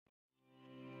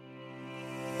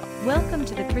Welcome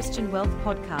to the Christian Wealth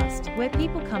Podcast, where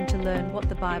people come to learn what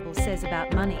the Bible says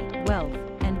about money, wealth,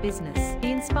 and business. Be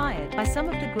inspired by some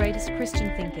of the greatest Christian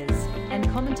thinkers and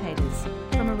commentators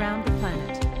from around the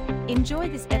planet. Enjoy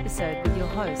this episode with your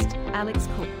host, Alex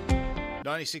Cook.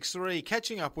 96.3,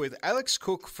 catching up with Alex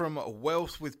Cook from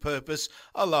Wealth with Purpose.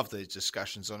 I love these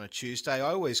discussions on a Tuesday.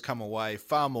 I always come away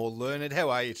far more learned. How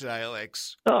are you today,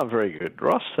 Alex? Oh, very good,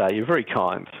 Ross. You're very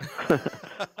kind.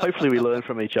 Hopefully we learn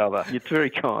from each other. You're very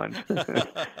kind.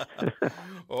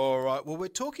 All right. Well, we're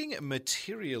talking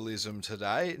materialism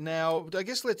today. Now, I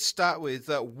guess let's start with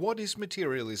what is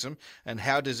materialism and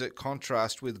how does it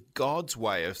contrast with God's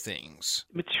way of things?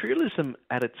 Materialism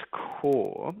at its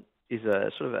core is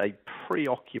a sort of a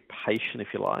preoccupation, if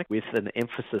you like, with an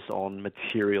emphasis on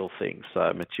material things.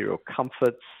 So material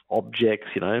comforts, objects,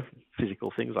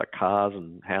 physical things like cars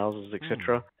and houses,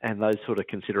 etc., and those sort of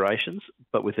considerations,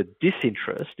 but with a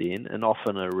disinterest in and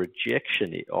often a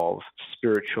rejection of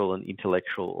spiritual and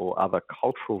intellectual or other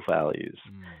cultural values.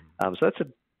 So that's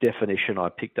a definition I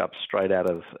picked up straight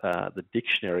out of the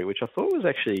dictionary, which I thought was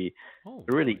actually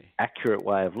a really accurate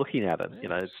way of looking at it. Yes.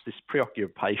 It's this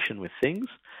preoccupation with things,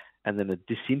 and then a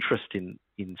disinterest in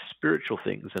spiritual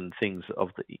things and things of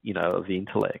the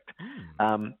intellect.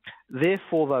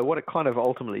 Therefore, though, what it kind of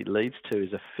ultimately leads to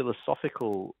is a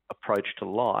philosophical approach to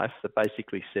life that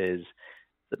basically says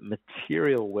that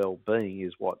material well-being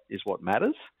is what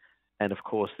matters, and of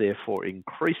course, therefore,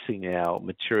 increasing our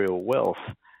material wealth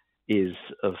is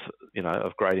of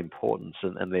great importance,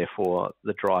 and therefore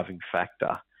the driving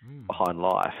factor behind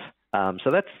life. So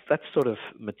that's sort of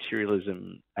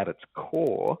materialism at its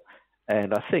core.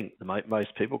 And I think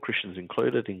most people, Christians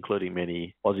included, including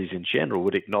many Aussies in general,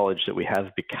 would acknowledge that we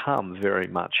have become very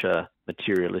much a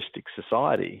materialistic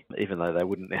society, even though they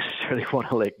wouldn't necessarily want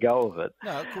to let go of it.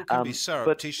 No, it can be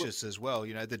surreptitious as well.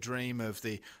 The dream of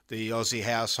the Aussie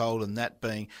household, and that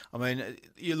being,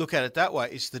 you look at it that way,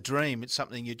 it's the dream. It's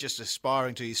something you're just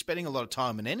aspiring to. You're spending a lot of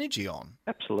time and energy on.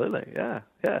 Absolutely, yeah.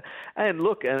 And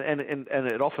look, and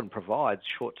it often provides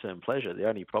short-term pleasure. The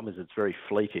only problem is it's very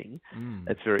fleeting.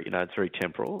 It's very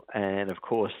temporal, and of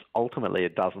course, ultimately,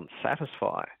 it doesn't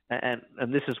satisfy.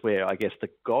 And this is where I guess the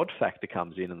God factor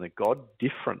comes in, and the God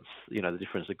difference, the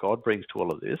difference that God brings to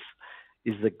all of this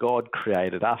is that God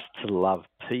created us to love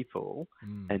people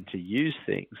and to use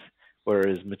things,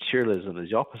 whereas materialism is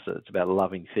the opposite. It's about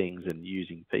loving things and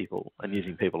using people, and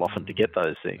using people often to get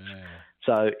those things.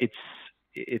 So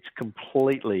it's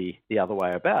completely the other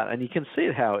way about, and you can see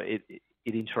how it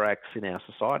interacts in our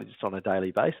society just on a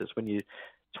daily basis. When you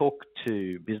talk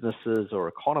to businesses or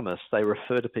economists, they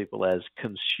refer to people as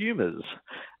consumers,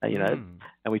 and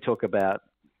we talk about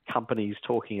companies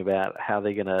talking about how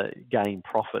they're going to gain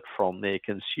profit from their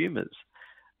consumers.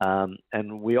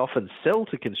 And we often sell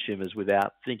to consumers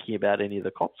without thinking about any of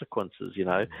the consequences.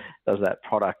 Is that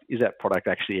product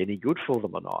actually any good for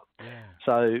them or not?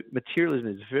 So materialism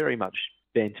is very much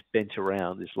bent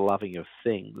around this loving of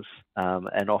things,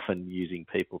 and often using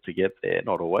people to get there.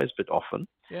 Not always, but often.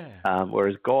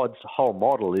 Whereas God's whole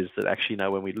model is that actually,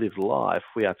 when we live life,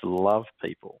 we are to love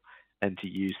people and to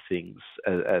use things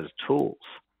as tools,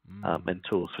 and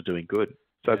tools for doing good.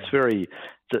 So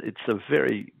it's a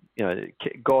very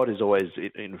God is always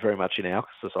very much in our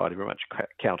society, very much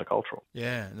countercultural.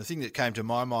 Yeah, and the thing that came to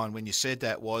my mind when you said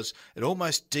that was it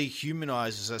almost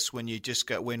dehumanizes us when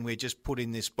we're just put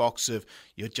in this box of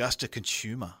you're just a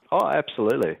consumer. Oh,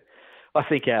 absolutely. I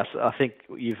think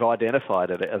you've identified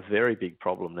a very big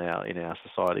problem now in our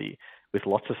society with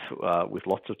lots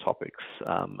of topics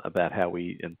about how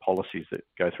and policies that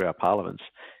go through our parliaments.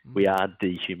 We are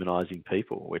dehumanising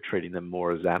people. We're treating them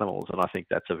more as animals, and I think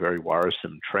that's a very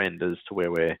worrisome trend as to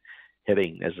where we're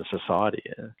heading as a society.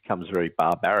 It becomes very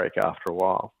barbaric after a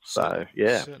while. So,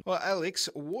 yeah. Well, Alex,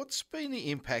 what's been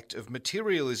the impact of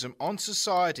materialism on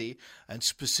society and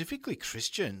specifically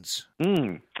Christians?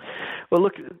 Well,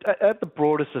 look, at the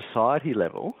broader society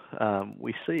level,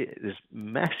 we see this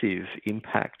massive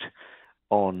impact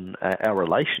on our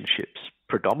relationships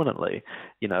predominantly.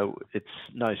 It's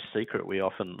no secret we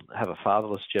often have a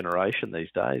fatherless generation these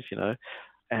days,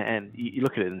 and you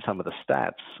look at it in some of the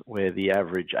stats where the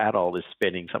average adult is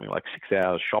spending something like 6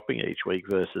 hours shopping each week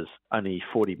versus only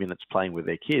 40 minutes playing with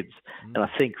their kids. And I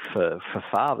think for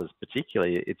fathers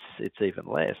particularly, it's even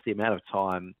less. The amount of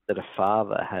time that a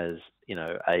father has,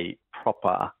 a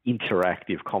proper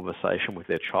interactive conversation with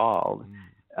their child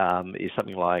is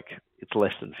something like it's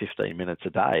less than 15 minutes a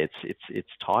day. It's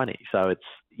tiny. So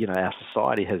our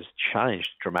society has changed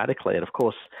dramatically. And of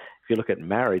course, if you look at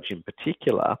marriage in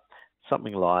particular,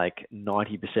 something like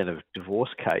 90% of divorce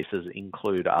cases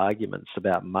include arguments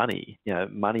about money. You know,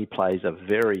 money plays a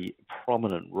very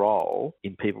prominent role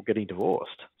in people getting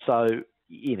divorced. So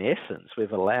in essence,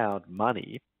 we've allowed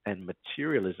money and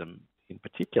materialism in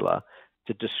particular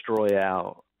to destroy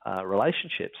our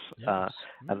relationships,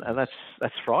 and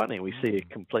that's frightening. We see a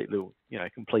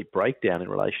complete breakdown in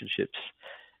relationships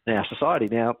in our society.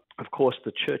 Now, of course,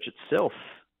 the church itself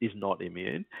is not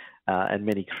immune, and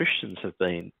many Christians have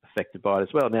been affected by it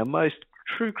as well. Now, most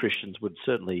true Christians would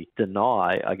certainly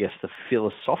deny, I guess, the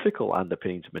philosophical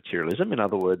underpinnings of materialism. In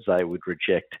other words, they would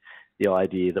reject the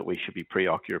idea that we should be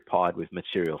preoccupied with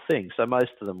material things. So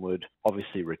most of them would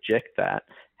obviously reject that.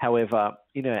 However,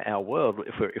 in our world,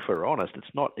 if we're honest, it's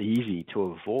not easy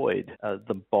to avoid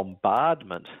the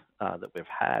bombardment that we've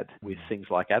had with things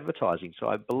like advertising. So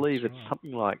I believe it's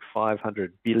something like $500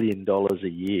 billion a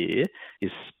year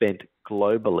is spent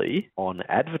globally on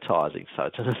advertising. So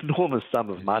it's an enormous sum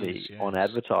of money on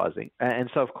advertising.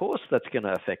 And so, of course, that's going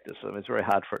to affect us. I mean, it's very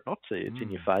hard for it not to. It's in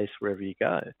your face wherever you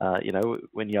go.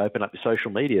 When you open up your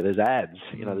social media, there's ads.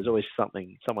 There's always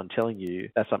someone telling you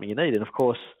that's something you need. And, of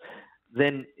course,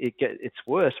 then it's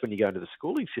worse when you go into the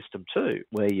schooling system too,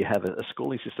 where you have a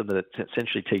schooling system that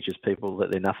essentially teaches people that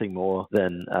they're nothing more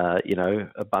than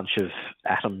a bunch of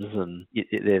atoms, and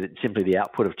they're simply the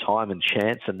output of time and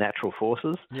chance and natural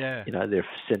forces. Yeah, they're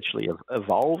essentially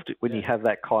evolved. When you have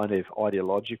that kind of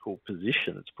ideological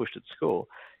position that's pushed at school,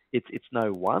 it's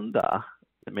no wonder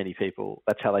that many people,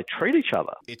 that's how they treat each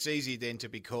other. It's easy then to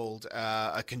be called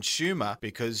a consumer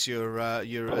because it's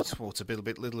a little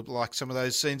bit like some of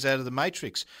those scenes out of The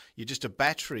Matrix. You're just a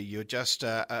battery. You're just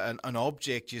an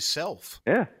object yourself.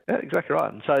 Yeah, exactly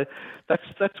right. And so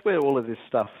that's where all of this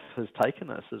stuff has taken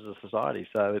us as a society.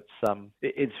 So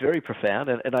it's very profound.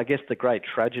 And I guess the great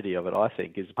tragedy of it, I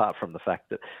think, is apart from the fact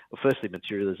that, firstly,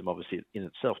 materialism obviously in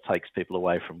itself takes people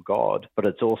away from God, but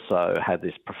it's also had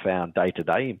this profound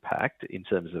day-to-day impact in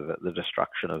terms of the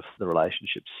destruction of the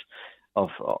relationships of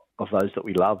those that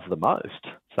we love the most.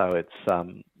 So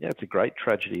it's a great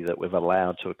tragedy that we've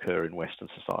allowed to occur in Western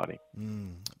society.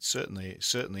 It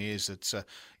certainly is.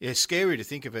 It's scary to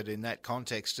think of it in that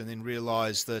context, and then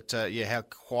realise that how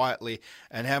quietly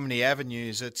and how many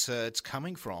avenues it's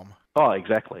coming from. Oh,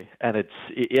 exactly, and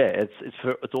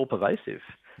it's all pervasive.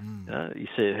 You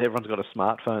see, everyone's got a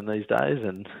smartphone these days,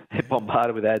 and they're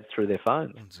bombarded with ads through their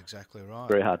phones. That's exactly right.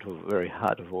 Very hard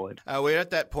to avoid. We're at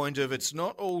that point of it's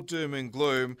not all doom and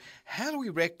gloom. How do we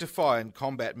rectify and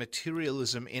combat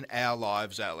materialism in our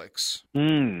lives, Alex?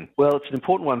 Well, it's an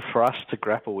important one for us to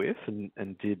grapple with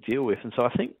and to deal with. And so I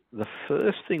think the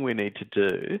first thing we need to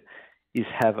do is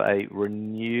have a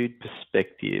renewed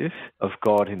perspective of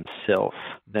God himself.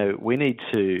 Now, we need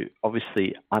to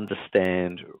obviously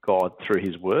understand God through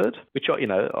his word, which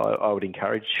I would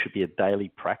encourage should be a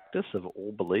daily practice of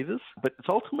all believers. But it's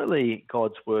ultimately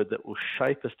God's word that will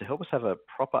shape us to help us have a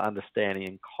proper understanding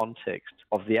and context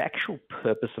of the actual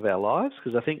purpose of our lives.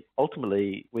 Because I think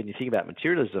ultimately when you think about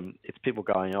materialism, it's people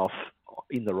going off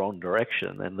in the wrong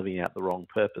direction and living out the wrong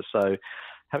purpose. So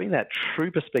having that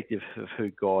true perspective of who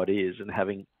God is and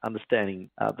understanding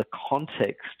the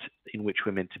context in which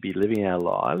we're meant to be living our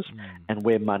lives and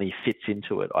where money fits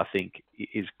into it, I think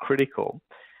is critical.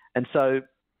 And so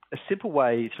a simple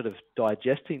way sort of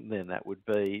digesting then that would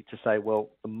be to say,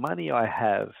 well, the money I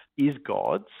have is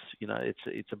God's.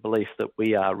 It's a belief that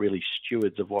we are really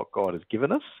stewards of what God has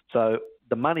given us. So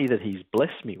the money that he's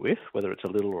blessed me with, whether it's a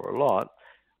little or a lot,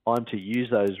 I'm to use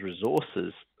those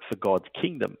resources for God's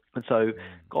kingdom. And so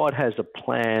God has a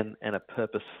plan and a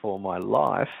purpose for my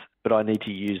life, but I need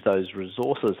to use those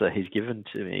resources that he's given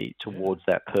to me towards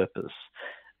that purpose.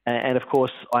 And of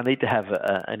course, I need to have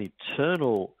an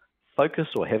eternal focus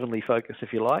or heavenly focus,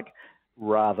 if you like,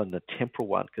 rather than a temporal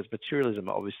one, because materialism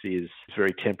obviously is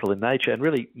very temporal in nature. And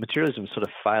really, materialism sort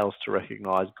of fails to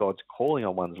recognize God's calling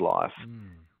on one's life.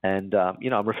 And,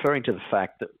 I'm referring to the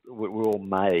fact that we're all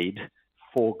made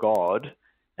for God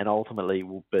and ultimately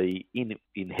will be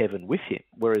in heaven with him.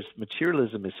 Whereas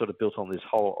materialism is sort of built on this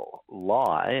whole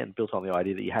lie and built on the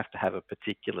idea that you have to have a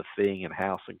particular thing and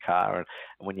house and car, and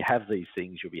when you have these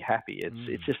things, you'll be happy.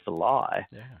 It's just a lie.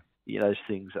 Yeah. Those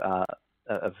things are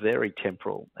very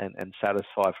temporal and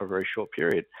satisfy for a very short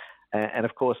period. And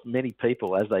of course, many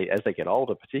people, as they get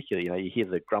older, particularly, you hear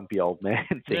the grumpy old man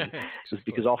thing,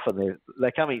 because often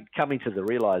they're coming to the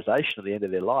realization at the end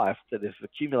of their life that they've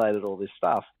accumulated all this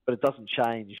stuff, but it doesn't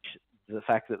change the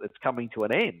fact that it's coming to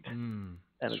an end.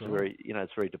 And it's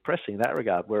very depressing in that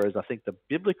regard. Whereas I think the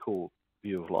biblical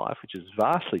view of life, which is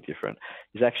vastly different,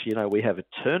 is actually, we have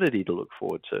eternity to look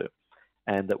forward to,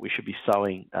 and that we should be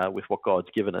sowing with what God's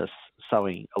given us,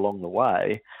 sowing along the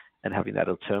way. and having that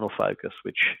eternal focus,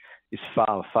 which is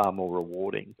far, far more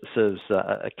rewarding, serves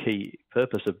a key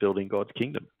purpose of building God's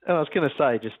kingdom. And I was going to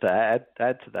say, just to add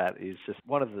to that, is just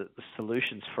one of the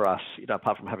solutions for us,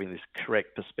 apart from having this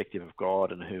correct perspective of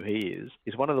God and who He is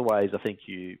one of the ways I think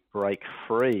you break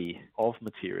free of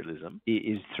materialism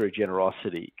is through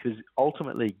generosity, because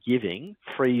ultimately giving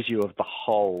frees you of the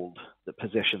hold that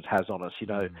possessions has on us.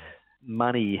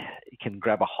 Money can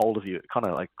grab a hold of you. It kind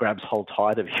of like grabs hold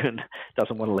tight of you and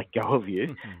doesn't want to let go of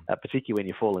you, particularly when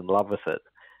you fall in love with it.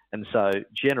 And so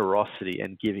generosity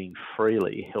and giving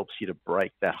freely helps you to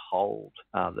break that hold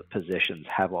that possessions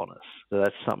have on us. So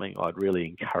that's something I'd really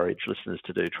encourage listeners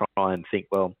to do. Try and think,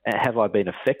 well, have I been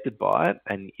affected by it?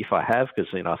 And if I have,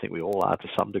 because I think we all are to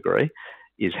some degree,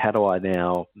 is how do I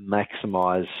now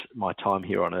maximize my time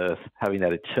here on earth, having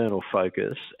that eternal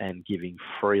focus and giving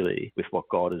freely with what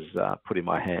God has put in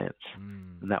my hands.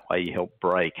 And that way you help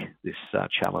break this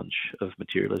challenge of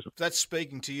materialism. That's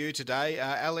speaking to you today.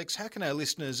 Alex, how can our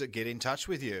listeners get in touch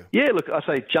with you? Yeah, look, I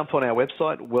say jump on our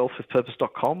website,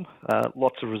 wealthwithpurpose.com.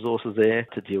 Lots of resources there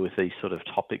to deal with these sort of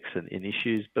topics and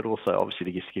issues, but also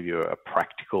obviously to just give you a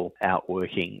practical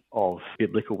outworking of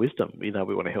biblical wisdom. We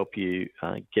want to help you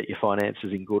get your finances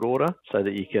in good order so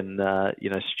that you can,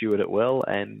 steward it well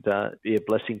and be a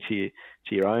blessing to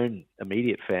your own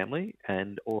immediate family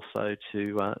and also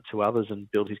to others and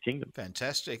build His kingdom.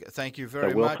 Fantastic. Thank you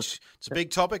very much. It's a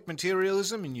big topic,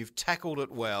 materialism, and you've tackled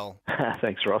it well.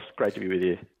 Thanks, Ross. Great to be with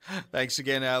you. Thanks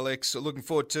again, Alex. Looking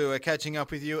forward to catching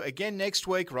up with you again next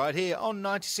week right here on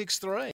 96.3.